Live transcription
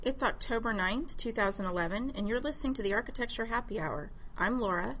It's October 9th, 2011, and you're listening to the Architecture Happy Hour. I'm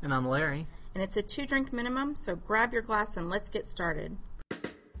Laura. And I'm Larry. And it's a 2-drink minimum, so grab your glass and let's get started.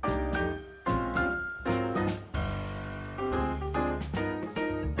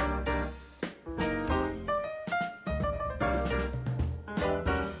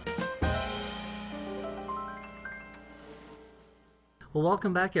 Well,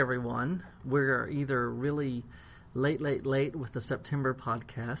 welcome back, everyone. We're either really late with the September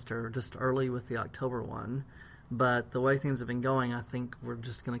podcast or just early with the October one. But the way things have been going, I think we're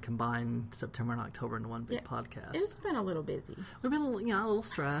just going to combine September and October into one big podcast. It's been a little busy. We've been a little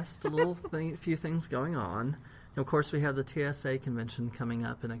stressed, a few things going on. And of course, we have the TSA convention coming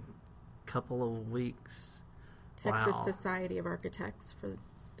up in a couple of weeks. Texas Society of Architects, for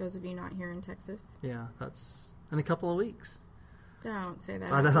those of you not here in Texas. Yeah, that's in a couple of weeks. Don't say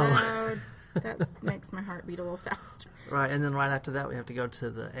that out loud. That makes my heart beat a little faster. Right, and then right after that, we have to go to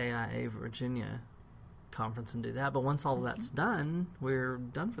the AIA Virginia conference and do that. But once all that's done, we're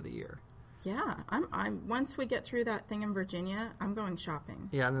done for the year. Yeah, I'm. Once we get through that thing in Virginia, I'm going shopping.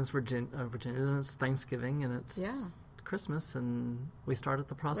 Yeah, and then it's Virginia, and it's Thanksgiving, and it's Christmas, and we started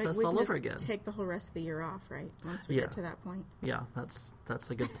the process all over again. Take the whole rest of the year off, right? Once we get to that point. Yeah, that's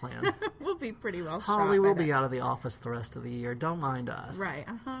a good plan. We'll be pretty well Holly will be out of the office the rest of the year. Don't mind us. Right,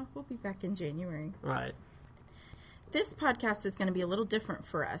 We'll be back in January. Right. This podcast is going to be a little different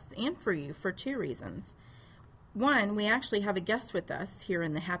for us and for you for two reasons. One, we actually have a guest with us here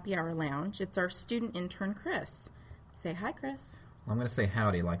in the Happy Hour Lounge. It's our student intern, Chris. Say hi, Chris. I'm going to say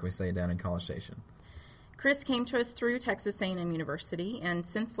howdy like we say down in College Station. Chris came to us through Texas A&M University, and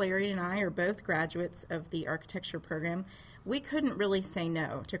since Larry and I are both graduates of the architecture program, we couldn't really say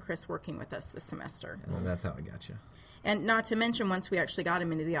no to Chris working with us this semester. Well, that's how I got you. And not to mention, once we actually got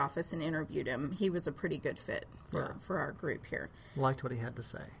him into the office and interviewed him, he was a pretty good fit for our group here. Liked what he had to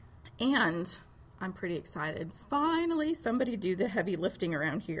say. And I'm pretty excited. Finally, somebody do the heavy lifting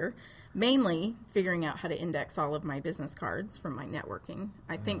around here. Mainly figuring out how to index all of my business cards from my networking.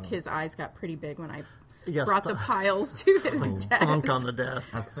 I think his eyes got pretty big when I brought the piles to his desk. Thunked on the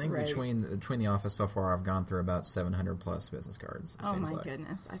desk. I think between the office so far, I've gone through about 700 plus business cards. Oh my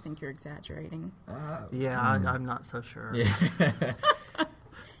goodness! I think you're exaggerating. I'm not so sure. Yeah.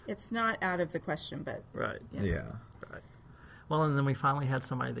 It's not out of the question, but right. Yeah. Right. Well, and then we finally had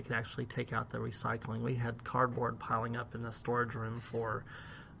somebody that could actually take out the recycling. We had cardboard piling up in the storage room for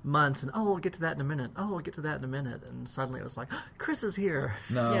months, and we'll get to that in a minute. And suddenly it was like, Chris is here.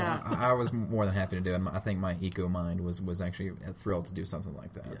 No, I was more than happy to do it. I think my eco mind was actually thrilled to do something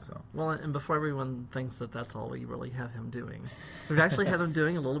like that. Yeah. So, well, and before everyone thinks that that's all we really have him doing, we've actually had him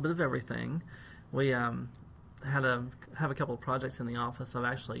doing a little bit of everything. We have a couple of projects in the office I've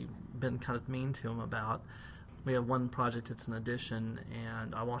actually been kind of mean to him about. We have one project, it's an addition,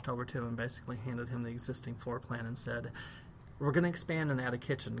 and I walked over to him and basically handed him the existing floor plan and said, we're going to expand and add a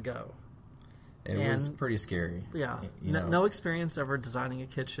kitchen, go. It was pretty scary. Yeah. No experience ever designing a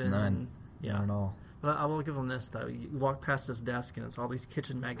kitchen. None. Not at all. But I will give him this, though. You walk past his desk, and it's all these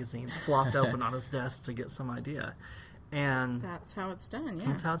kitchen magazines flopped open on his desk to get some idea. And that's how it's done, yeah.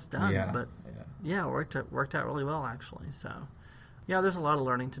 That's how it's done. Yeah. But, it worked out really well, actually. So, yeah, there's a lot of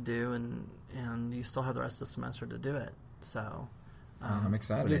learning to do, and you still have the rest of the semester to do it. So, I'm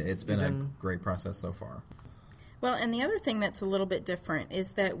excited. It's been a great process so far. Well, and the other thing that's a little bit different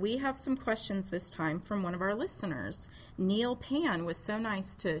is that we have some questions this time from one of our listeners. Neil Pan was so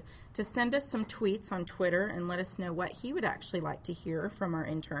nice to send us some tweets on Twitter and let us know what he would actually like to hear from our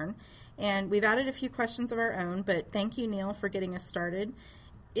intern. And we've added a few questions of our own, but thank you, Neil, for getting us started.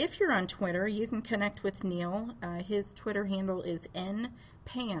 If you're on Twitter, you can connect with Neil. His Twitter handle is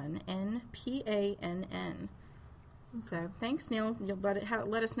npan, N-P-A-N-N. So, thanks, Neil. You'll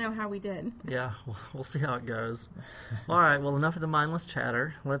let us know how we did. Yeah, we'll see how it goes. All right, well, enough of the mindless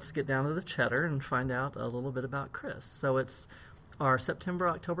chatter. Let's get down to the cheddar and find out a little bit about Chris. So, it's our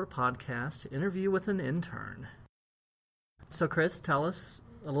September-October podcast, Interview with an Intern. So, Chris, tell us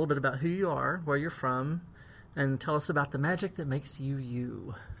a little bit about who you are, where you're from, and tell us about the magic that makes you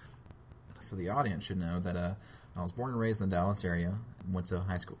you. So, the audience should know that I was born and raised in the Dallas area, went to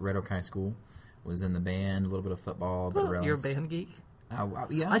Red Oak High School. Was in the band, a little bit of football. You're a band geek?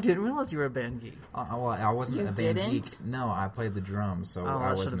 Yeah. I didn't realize you were a band geek. I wasn't a band geek. No, I played the drums, so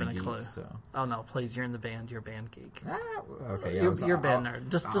I wasn't a geek. So. Oh, no, please, you're in the band. You're a band geek. Okay, yeah. You're a band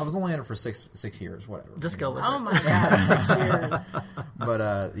nerd. I was only in it for six years, whatever. Just go with it. Oh, my God, 6 years.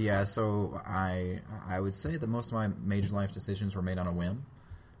 But, so I would say that most of my major life decisions were made on a whim.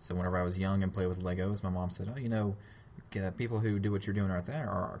 So whenever I was young and played with Legos, my mom said, people who do what you're doing right there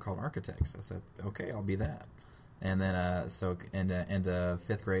are called architects. I said, okay, I'll be that. And then, so in the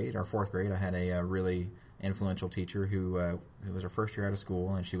fifth grade or fourth grade, I had a really influential teacher who was her first year out of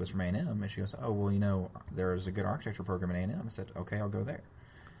school, and she was from A&M, and she goes, "Oh, well, there's a good architecture program at A&M." I said, "Okay, I'll go there."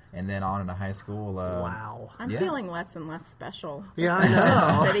 And then on into high school. Wow. I'm feeling less and less special. Yeah, I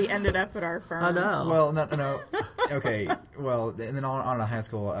know. That he ended up at our firm. I know. Well, no. Okay. Well, and then on to high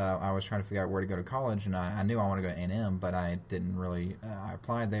school, I was trying to figure out where to go to college, and I knew I wanted to go to A&M, but I didn't really. I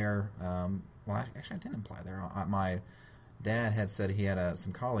applied there. Actually, I didn't apply there. My dad had said he had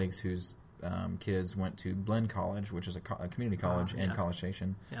some colleagues whose kids went to Blinn College, which is a community college in College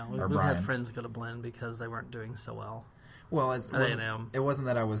Station. Yeah, we've had friends go to Blinn because they weren't doing so well. Well, it wasn't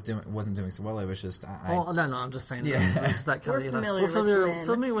that I wasn't doing so well. It was just no, I'm just saying. Yeah. It's that kind We're of, familiar with Blinn.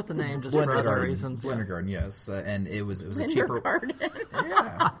 familiar with the name just for other reasons. Kindergarten, yes, and it was a cheaper. Kindergarten.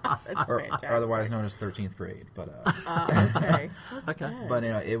 Yeah, That's fantastic. otherwise known as 13th grade, but okay. That's Okay. good. but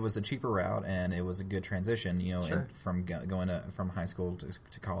it was a cheaper route, and it was a good transition. Sure. From going from high school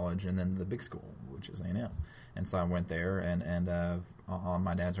to college, and then the big school, which is A&M. And so I went there, and on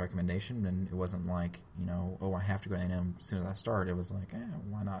my dad's recommendation, and it wasn't like, I have to go to A&M as soon as I start. It was like,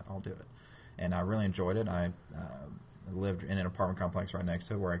 why not? I'll do it. And I really enjoyed it. I lived in an apartment complex right next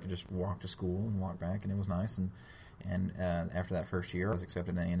to it where I could just walk to school and walk back, and it was nice. And after that first year, I was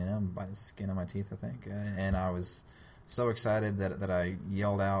accepted at A&M by the skin of my teeth, I think. And I was so excited that I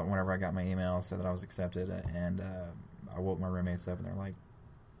yelled out whenever I got my email, said that I was accepted, and I woke my roommates up, and they're like,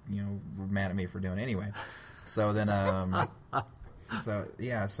 were mad at me for doing it anyway. So then, so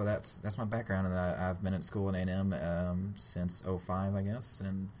that's my background, and I've been at school at A&M since '05, I guess,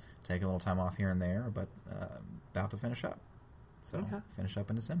 and taking a little time off here and there, but about to finish up. So finish up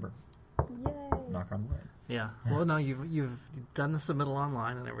in December. Yay. Knock on wood. Yeah. Well, no, you've done the submittal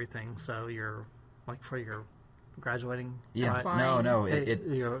online and everything, so you're like for your graduating. Yeah. Applying. No.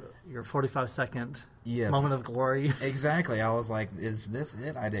 Your 45-second Yes. moment of glory. Exactly. I was like, is this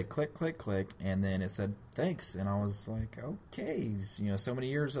it? I did click, click, click, and then it said, thanks. And I was like, okay, so many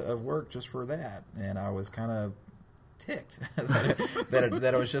years of work just for that. And I was kind of ticked that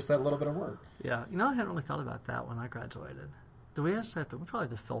it was just that little bit of work. Yeah. I hadn't really thought about that when I graduated. Do we actually we probably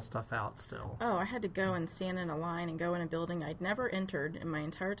have to fill stuff out still. Oh, I had to go and stand in a line and go in a building I'd never entered in my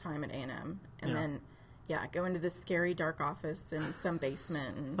entire time at A&M. And then, go into this scary dark office in some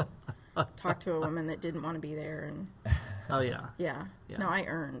basement and talk to a woman that didn't want to be there. And Oh, yeah. Yeah. No, I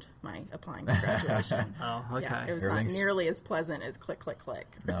earned my applying for graduation. Oh, okay. Yeah, it was not nearly as pleasant as click, click, click.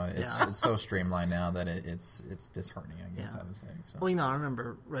 No, it's so streamlined now that it's disheartening, I guess I would say. So. Well, I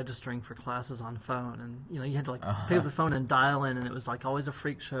remember registering for classes on phone, and you had to pick up the phone and dial in, and it was like always a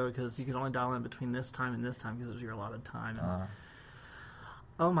freak show because you could only dial in between this time and this time because it was your allotted time. And,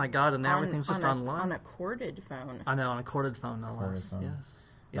 oh my God! And now everything's just online on a corded phone. I know, on a corded phone, no less. Phone. Yes.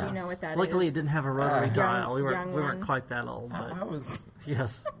 Do you know what that Luckily, is? it didn't have a rotary dial. We young weren't one. quite that old, but I was.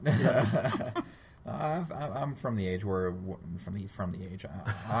 yes. I'm from the age where from the age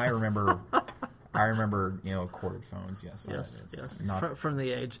I remember. I remember, corded phones. Yes. Yes. Not, from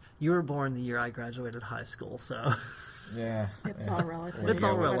the age you were born, the year I graduated high school. So yeah, It's all relative. It's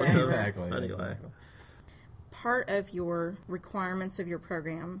all relative. Exactly. Anyway. Exactly. Part of your requirements of your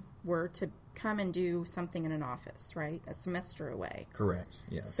program were to come and do something in an office, right? A semester away. Correct.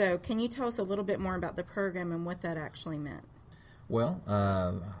 Yes. So can you tell us a little bit more about the program and what that actually meant? Well,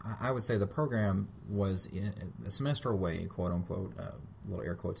 I would say the program was a semester away, quote unquote. Little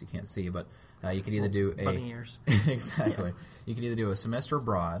air quotes you can't see, but you could either do bunny ears. Exactly. Yeah. You could either do a semester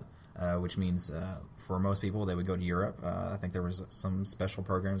abroad, which means for most people they would go to Europe. I think there was some special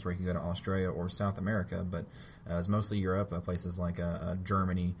programs where you could go to Australia or South America, but it was mostly Europe, places like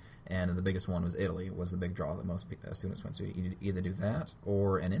Germany, and the biggest one was Italy. Was the big draw that most students went to. You either do that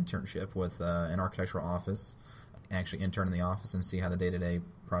or an internship with an architectural office. Actually intern in the office and see how the day-to-day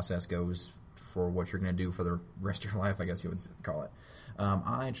process goes for what you're going to do for the rest of your life, I guess you would call it.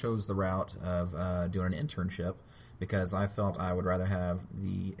 I chose the route of doing an internship because I felt I would rather have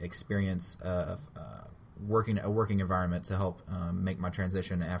the experience of working a working environment to help make my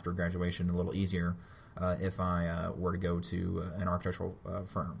transition after graduation a little easier if I were to go to an architectural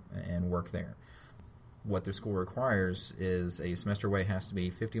firm and work there. What the school requires is a semester away has to be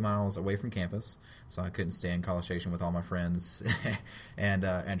 50 miles away from campus, so I couldn't stay in College Station with all my friends and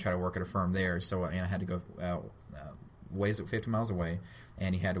try to work at a firm there. So I had to go ways at 50 miles away,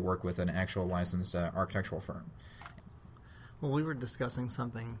 and you had to work with an actual licensed architectural firm. Well, we were discussing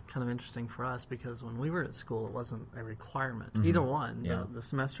something kind of interesting for us because when we were at school, it wasn't a requirement. Mm-hmm. Either one, the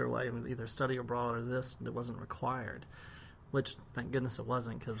semester away, either study abroad or this, it wasn't required. Which, thank goodness, it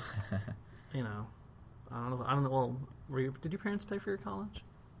wasn't because, I don't know. Well, did your parents pay for your college?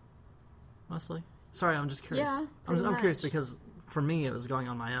 Mostly? Sorry, I'm just curious. Yeah, I'm pretty curious much. because for me it was going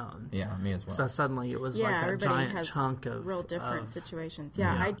on my own. Yeah, me as well. So suddenly it was Yeah, like a everybody giant has chunk of real different situations.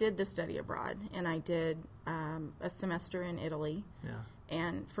 Yeah, I did the study abroad, and I did a semester in Italy. Yeah.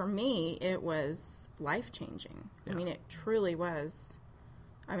 And for me, it was life-changing. Yeah. I mean, it truly was.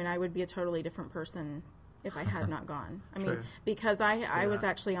 I mean, I would be a totally different person if I had not gone. I mean, True. because I was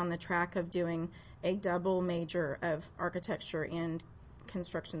actually on the track of doing a double major of architecture and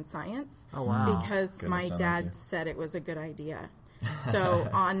construction science. Oh, wow. Because Goodness, my I like dad you. said it was a good idea. So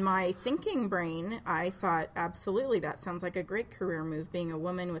on my thinking brain, I thought, absolutely, that sounds like a great career move, being a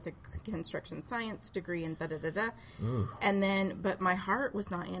woman with a construction science degree and da-da-da-da. And then, but my heart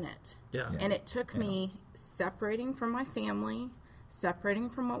was not in it. Yeah. And it took me separating from my family, separating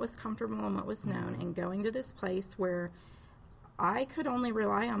from what was comfortable and what was known, and going to this place where I could only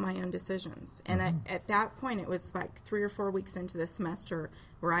rely on my own decisions. And at that point, it was like 3 or 4 weeks into the semester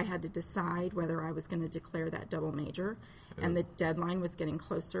where I had to decide whether I was going to declare that double major. And the deadline was getting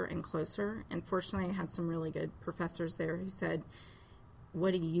closer and closer. And fortunately, I had some really good professors there who said,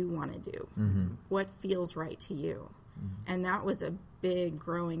 what do you want to do? What feels right to you? And that was a big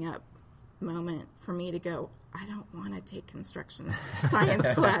growing up moment for me to go, I don't want to take construction science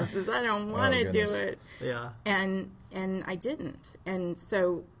classes. I don't want to do goodness. it. Yeah. And I didn't. And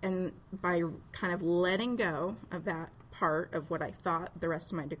so, and by kind of letting go of that part of what I thought the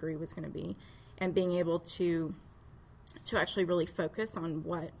rest of my degree was going to be, and being able to actually really focus on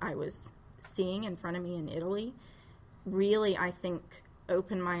what I was seeing in front of me in Italy, really, I think,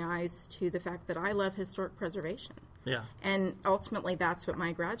 opened my eyes to the fact that I love historic preservation. Yeah. And ultimately, that's what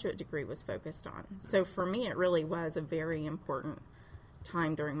my graduate degree was focused on. So for me, it really was a very important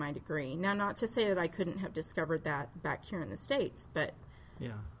time during my degree. Now, not to say that I couldn't have discovered that back here in the States, but,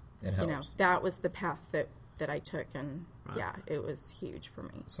 Yeah. It helps. you know, that was the path that I took. And, Right. yeah, it was huge for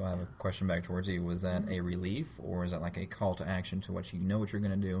me. So I have a question back towards you. Was that a relief, or is that like a call to action to what you know what you're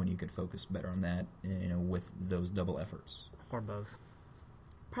going to do, and you could focus better on that, you know, with those double efforts? Or both.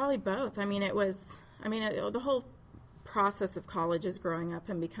 Probably both. I mean, the whole process of college is growing up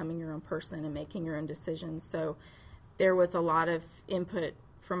and becoming your own person and making your own decisions. So there was a lot of input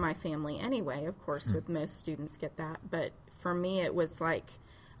from my family anyway, of course, with most students get that. But for me, it was like,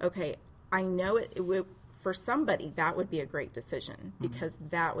 okay, I know it would, for somebody, that would be a great decision because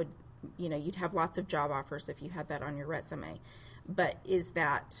that would, you know, you'd have lots of job offers if you had that on your resume. But is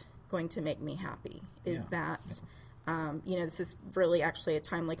that going to make me happy? Is that... you know, this is really actually a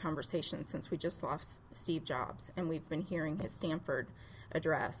timely conversation since we just lost Steve Jobs, and we've been hearing his Stanford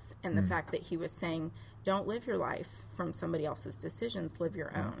address, and the fact that he was saying, don't live your life from somebody else's decisions, live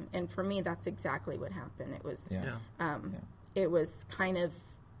your own. And for me, that's exactly what happened. It was, it was kind of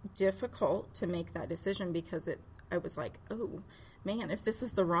difficult to make that decision because I was like, oh, man, if this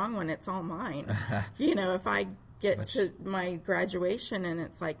is the wrong one, it's all mine. You know, if I get to my graduation and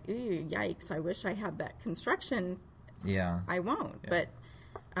it's like, ooh, yikes, I wish I had that construction. Yeah. I won't. Yeah.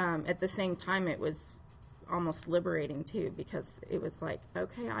 But at the same time, it was almost liberating, too, because it was like,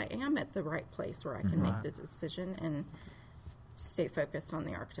 okay, I am at the right place where I can make the decision and stay focused on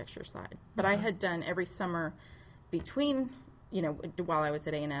the architecture side. But I had done every summer between, you know, while I was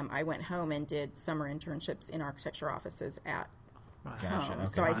at A&M, I went home and did summer internships in architecture offices at Gotcha. home. Okay.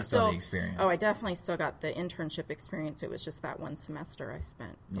 So I Still still the experience. Oh, I definitely still got the internship experience. It was just that one semester I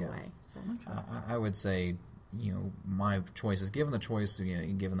spent away. So I would say, you know, my choices, given the choice, you know,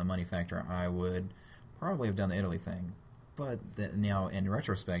 given the money factor, I would probably have done the Italy thing. But now, in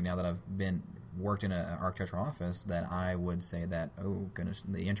retrospect, now that I've worked in an architectural office, that I would say that, oh goodness,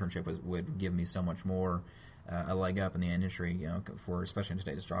 the internship would give me so much more a leg up in the industry, you know, for especially in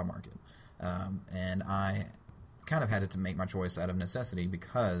today's job market. And I kind of had to make my choice out of necessity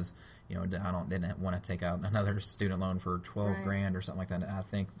because, you know, didn't want to take out another student loan for $12,000 or something like that. I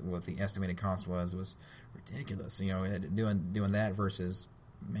think what the estimated cost was ridiculous. You know, doing that versus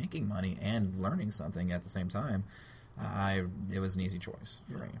making money and learning something at the same time, it was an easy choice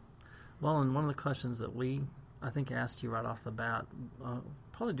for me. Well, and one of the questions that I think asked you right off the bat,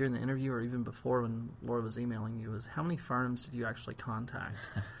 probably during the interview or even before when Laura was emailing you, was how many firms did you actually contact?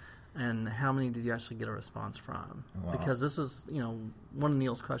 And how many did you actually get a response from? Wow. Because this is, you know, one of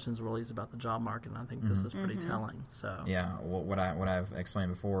Neil's questions really is about the job market, and I think this is pretty telling. So yeah, well, what I've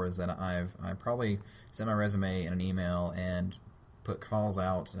explained before is that I probably sent my resume in an email and put calls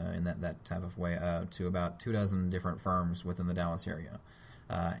out in that type of way to about 24 different firms within the Dallas area,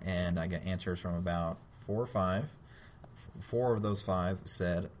 and I got answers from about 4 or 5. 4 of those 5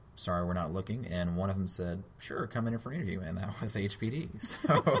 said, sorry, we're not looking, and one of them said, sure, come in for an interview, and that was HPD.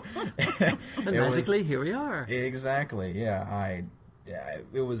 So and magically, here we are. Exactly, yeah.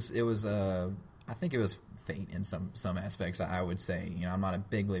 It was I think it was fate in some aspects. I would say, I'm not a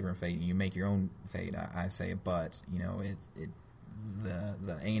big believer in fate. You make your own fate, I say, but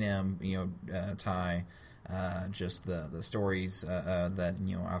the A&M tie, just the stories that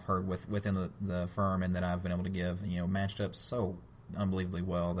I've heard within the firm and that I've been able to give, matched up so unbelievably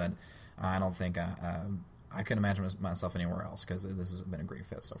well that I don't think I couldn't imagine myself anywhere else, because this has been a great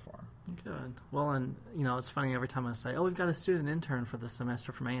fit so far. Good. Well, and it's funny, every time I say, "Oh, we've got a student intern for this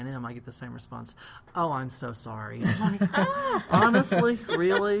semester from A&M," I get the same response. "Oh, I'm so sorry." I'm like, honestly,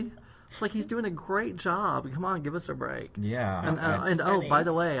 really? It's like, he's doing a great job. Come on, give us a break. Yeah. And oh, by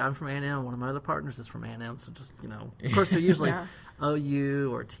the way, I'm from A&M. One of my other partners is from A&M. So just, of course, they're usually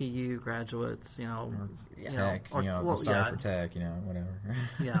OU or TU graduates, Or tech, sorry for tech, whatever.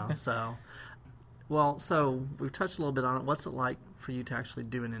 Yeah, so... Well, so we've touched a little bit on it. What's it like for you to actually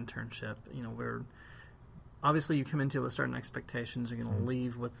do an internship? Obviously you come into it with certain expectations. You're going to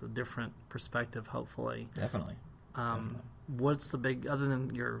leave with a different perspective, hopefully. Definitely. What's the big, other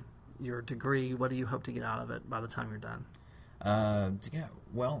than your degree, what do you hope to get out of it by the time you're done?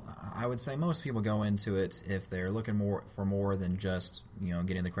 Well, I would say most people go into it if they're looking for more than just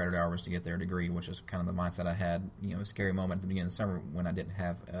getting the credit hours to get their degree, which is kind of the mindset I had. A scary moment at the beginning of the summer when I didn't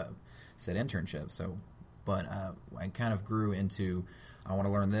have said internship. But I kind of grew into, I want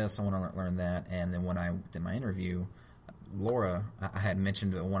to learn this, I want to learn that, and then when I did my interview, Laura, I had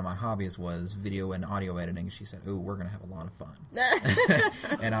mentioned that one of my hobbies was video and audio editing. She said, "Ooh, we're going to have a lot of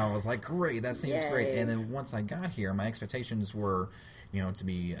fun." And I was like, great, that seems great. And then once I got here, my expectations were, to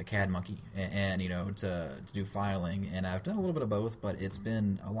be a CAD monkey and to do filing. And I've done a little bit of both, but it's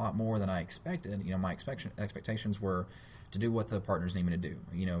been a lot more than I expected. My expectations were to do what the partners need me to do,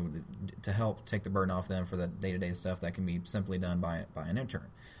 to help take the burden off them for the day-to-day stuff that can be simply done by an intern.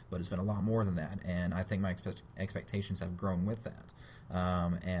 But it's been a lot more than that, and I think my expectations have grown with that.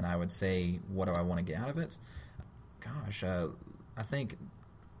 And I would say, what do I want to get out of it? Gosh, I think,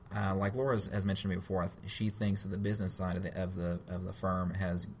 like Laura has mentioned to me before, she thinks that the business side of the firm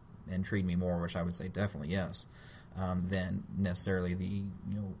has intrigued me more, which I would say definitely yes, than necessarily the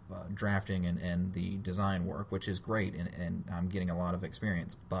drafting and the design work, which is great, and I'm getting a lot of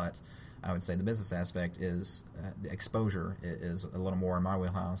experience, but I would say the business aspect is the exposure is a little more in my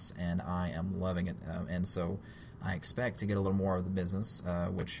wheelhouse, and I am loving it. And so I expect to get a little more of the business,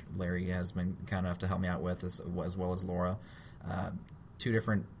 which Larry has been kind enough to help me out with, as well as Laura. Two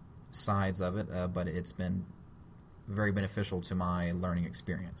different sides of it, but it's been very beneficial to my learning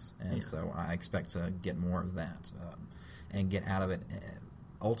experience. And so I expect to get more of that and get out of it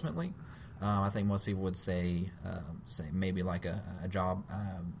ultimately. I think most people would say maybe like a job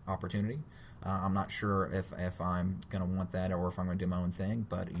opportunity. I'm not sure if I'm going to want that or if I'm going to do my own thing,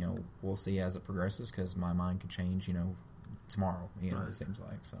 but we'll see as it progresses, because my mind could change tomorrow. Right. It seems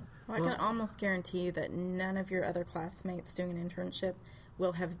like so. Well, I can almost guarantee you that none of your other classmates doing an internship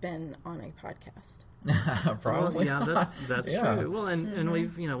will have been on a podcast. Probably. Well, yeah, that's true. Well, and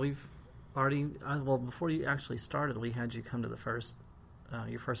we've already before you actually started, we had you come to the first.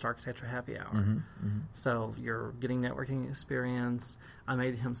 Your first architecture happy hour. Mm-hmm, mm-hmm. So you're getting networking experience. I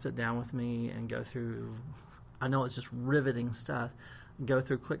made him sit down with me and go through, I know it's just riveting stuff, go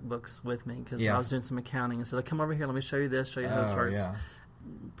through QuickBooks with me, because I was doing some accounting, and said, "Come over here, let me show you this, show you how this works." Yeah.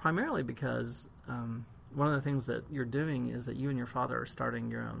 Primarily because one of the things that you're doing is that you and your father are starting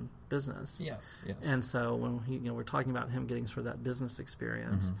your own business. Yes. And so when we're talking about him getting sort of that business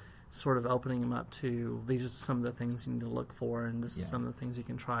experience, mm-hmm. sort of opening them up to, these are some of the things you need to look for, and this is some of the things you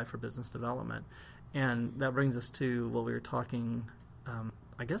can try for business development. And that brings us to what we were talking,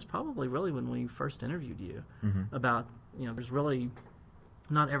 I guess probably really when we first interviewed you, mm-hmm. about, there's really,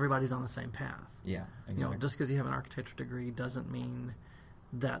 not everybody's on the same path. Yeah, exactly. Just because you have an architecture degree doesn't mean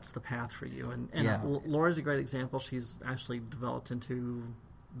that's the path for you. And Laura's a great example. She's actually developed into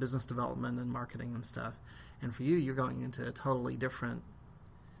business development and marketing and stuff. And for you, you're going into a totally different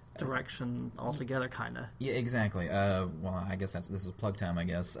direction altogether, kind of. Yeah, exactly. Well, I guess this is plug time, I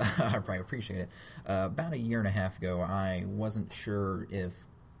guess. I probably appreciate it. About a year and a half ago, I wasn't sure if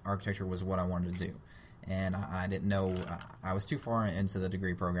architecture was what I wanted to do. And I didn't know, I was too far into the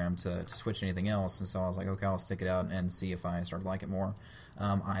degree program to switch to anything else, and so I was like, okay, I'll stick it out and see if I start to like it more.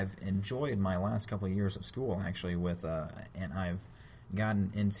 I've enjoyed my last couple of years of school, actually, and I've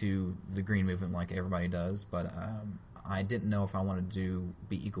gotten into the green movement like everybody does, but I didn't know if I wanted to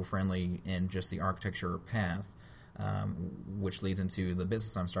be eco-friendly in just the architecture path, which leads into the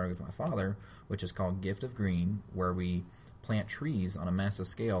business I'm starting with my father, which is called Gift of Green, where we plant trees on a massive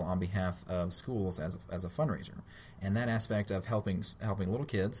scale on behalf of schools as a fundraiser. And that aspect of helping little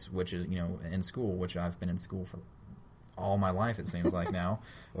kids, which is in school, which I've been in school for all my life, it seems like now.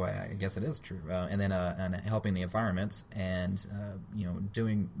 Well, I guess it is true. And then and helping the environment and,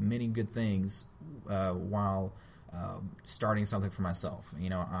 doing many good things while starting something for myself.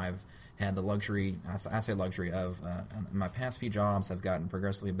 I've had the luxury, I say luxury, of my past few jobs have gotten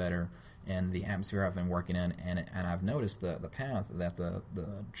progressively better, and the atmosphere I've been working in, and I've noticed the path that the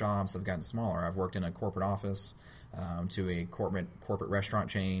jobs have gotten smaller. I've worked in a corporate office to a corporate restaurant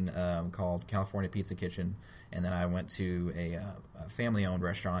chain called California Pizza Kitchen, and then I went to a family-owned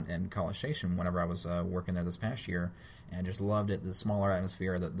restaurant in College Station whenever I was working there this past year, and just loved it, the smaller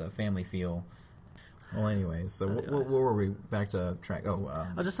atmosphere, the family feel. Well, anyway, so what were we back to track? I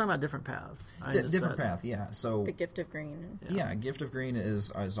was just talking about different paths. Different path, yeah. So the Gift of Green. Yeah, Gift of Green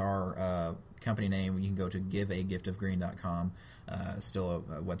is our company name. You can go to giveagiftofgreen.com. Still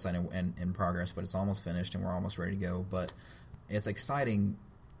a website in progress, but it's almost finished and we're almost ready to go. But it's exciting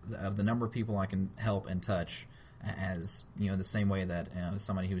of the number of people I can help and touch. As the same way that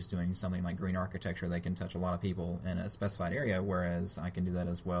somebody who's doing something like green architecture, they can touch a lot of people in a specified area, whereas I can do that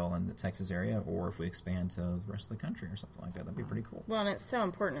as well in the Texas area, or if we expand to the rest of the country or something like that, that'd be pretty cool. Well, and it's so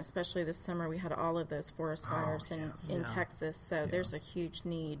important, especially this summer. We had all of those forest fires in Texas, so there's a huge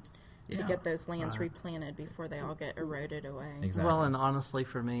need to get those lands replanted before they all get eroded away. Exactly. Well, and honestly,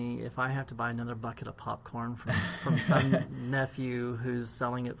 for me, if I have to buy another bucket of popcorn from some nephew who's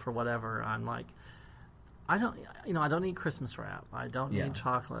selling it for whatever, I'm like, I don't need Christmas wrap. I don't need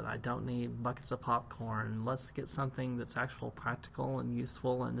chocolate. I don't need buckets of popcorn. Let's get something that's actual practical and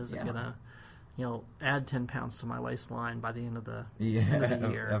useful and isn't going to, add 10 pounds to my waistline by the end of the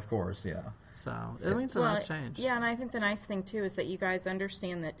year. Of course, yeah. So, it means a nice change. Yeah, and I think the nice thing, too, is that you guys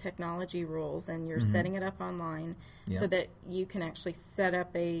understand that technology rules, and you're setting it up online so that you can actually set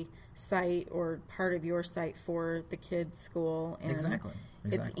up a site or part of your site for the kids' school. And Exactly.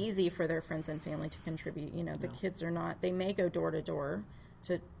 It's easy for their friends and family to contribute. The kids are not, they may go door to door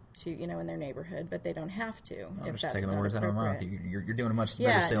to in their neighborhood, but they don't have to. I'm just taking the words out of my mouth. You're doing a much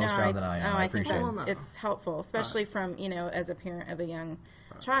better sales job than I am. I appreciate it. It's helpful, especially from, as a parent of a young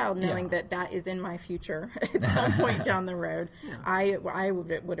child, knowing that is in my future at some point down the road. I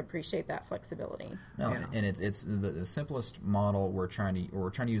would appreciate that flexibility. No, and it's the simplest model we're trying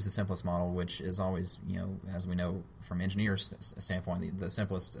to use the simplest model, which is always, as we know from engineers' standpoint, the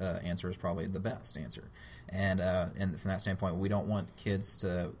simplest answer is probably the best answer. And from that standpoint, we don't want kids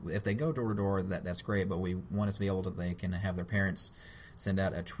to, if they go door to door, that's great, but we want it to be able to, they can have their parents send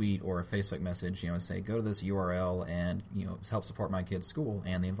out a tweet or a Facebook message, and say, go to this URL and, help support my kid's school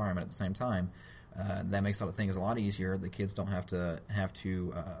and the environment at the same time. That makes things a lot easier. The kids don't have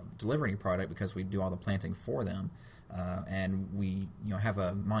to deliver any product because we do all the planting for them. And we have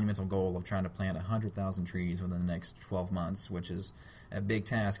a monumental goal of trying to plant 100,000 trees within the next 12 months, which is a big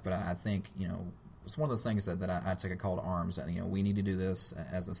task, but I think, it's one of those things that I take a call to arms that, we need to do this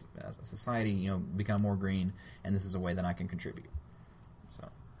as a society, become more green, and this is a way that I can contribute. So,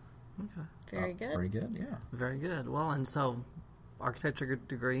 okay. Very good. Pretty good, yeah. Very good. Well, and so architecture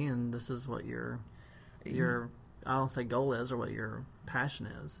degree, and this is what your I don't say goal is, or what your passion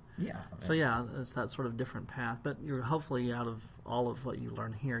is. Yeah. So it's that sort of different path, but you're hopefully, out of all of what you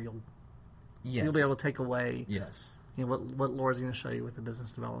learn here, you'll be able to take away. Yes. What Laura's going to show you with the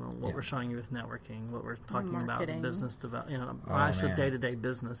business development, what we're showing you with networking, what we're talking about with business development, actually day-to-day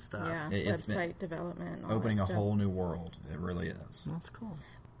business stuff. Yeah, it's website development. Opening a whole new world. It really is. That's cool.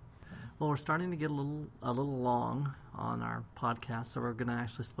 Well, we're starting to get a little long on our podcast, so we're going to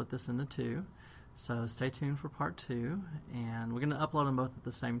actually split this into two. So stay tuned for part 2, and we're going to upload them both at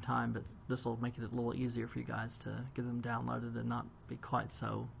the same time, but this will make it a little easier for you guys to get them downloaded and not be quite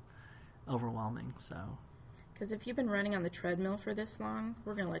so overwhelming. So, because if you've been running on the treadmill for this long,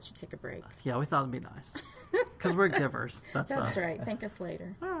 we're going to let you take a break. Yeah, we thought it'd be nice. Because we're givers. That's us. Right. Thank us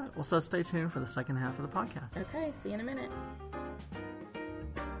later. All right. Well, so stay tuned for the second half of the podcast. Okay. See you in a minute.